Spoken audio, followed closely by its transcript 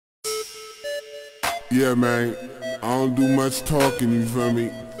Yeah, man, I don't do much talking, you feel me?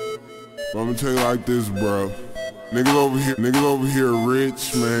 But I'm gonna tell you like this, bro. Niggas over here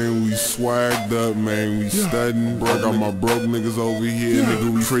rich, man. We swagged up, man. We studdin', bro. Got my broke niggas over here, nigga.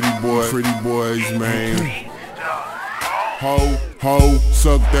 We pretty boys, man. Ho,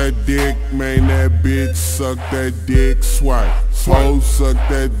 suck that dick, man. That bitch suck that dick, swipe. Ho, suck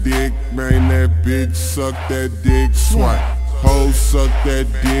that dick, man. That bitch suck that dick, swipe. Ho, suck that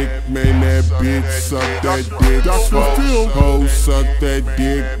dick, man, that bitch suck that dick, swipe. Ho, suck that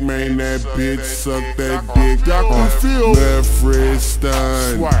dick, man, that bitch suck that dick, DR.PHIL. Left wrist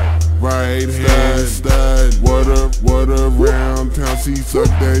stun, right hand stun. What around town, she suck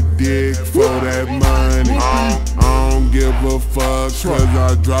that dick for that money. I don't give a fuck, cause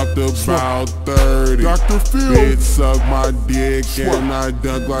I dropped about 30. DR.PHIL. Bitch suck my dick and I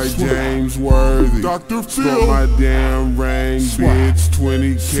dunk like James Worthy. DR.PHIL. Stroke my damn ring, bitch,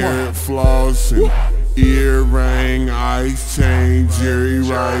 20 karat flossing. Earring, ice chain, Jerry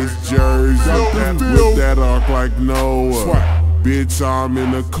Rice jersey. With that arc like Noah. Bitch, I'm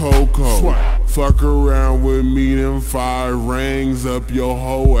in a cocoa. Fuck around with me, them 5 rings up your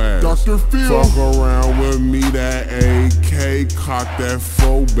whole ass. DR.PHIL. Fuck around with me, that AK, cock that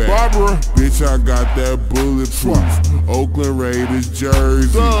 4-back. Barbara. Bitch, I got that bulletproof. Oakland Raiders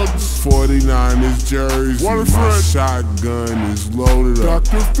jersey. 49ers jersey. My shotgun is loaded up.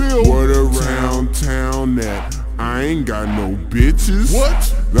 DR.PHIL. Word around town that I ain't got no bitches.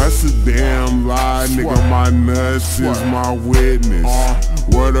 What? That's a damn lie, nigga. My nuts is my witness.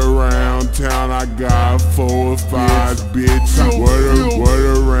 Word around town, I got 4 or 5 bitches.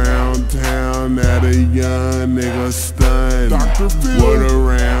 Word around town that a young nigga stunned. DR.PHIL. Word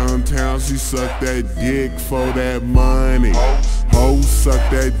around town, she suck that dick for that money. Ho, suck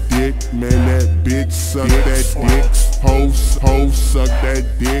that dick, man, that bitch suck that dick. Ho, suck that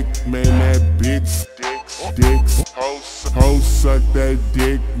dick, man, that bitch dicks. Ho, suck that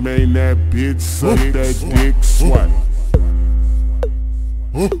dick, man, that bitch suck that dick. Swipe.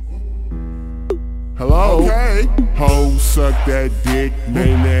 Hello? Okay. Ho, suck that dick,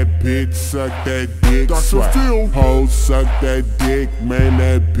 man, that bitch suck that dick. DR.PHIL. Ho, suck that dick, man,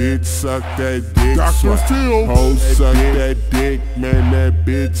 that bitch suck that dick. DR.PHIL. Ho, suck that dick, man, that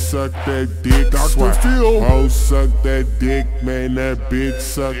bitch suck that dick. DR.PHIL. Ho, suck that dick, man, that bitch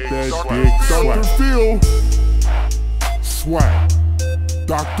suck that dick. DR.PHIL. Swag.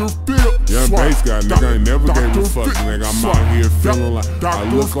 DR.PHIL. Young bass guy, nigga, I ain't never gave a fuck, nigga. I'm out here feeling like I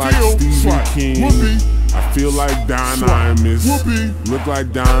look like Stephen King. I feel like Don Imus. Look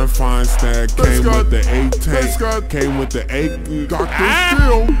like Don Feinstein. Came with the 8 tape. Came with the 8.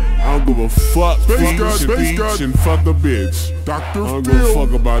 DR.PHIL. I don't give a fuck. Speech and fuck a bitch. I don't give a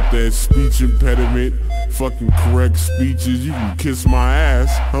fuck about that speech impediment. Fucking correct speeches. You can kiss my ass.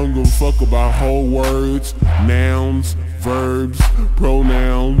 I don't give a fuck about whole words, nouns, verbs,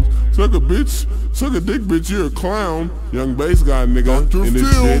 pronouns. Suck a bitch. Suck a dick, bitch. You're a clown. Young bass guy, nigga. In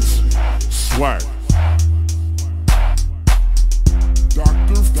this bitch. Swag.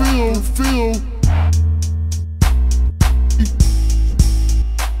 DR.PHIL.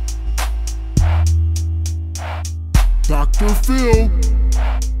 DR.PHIL.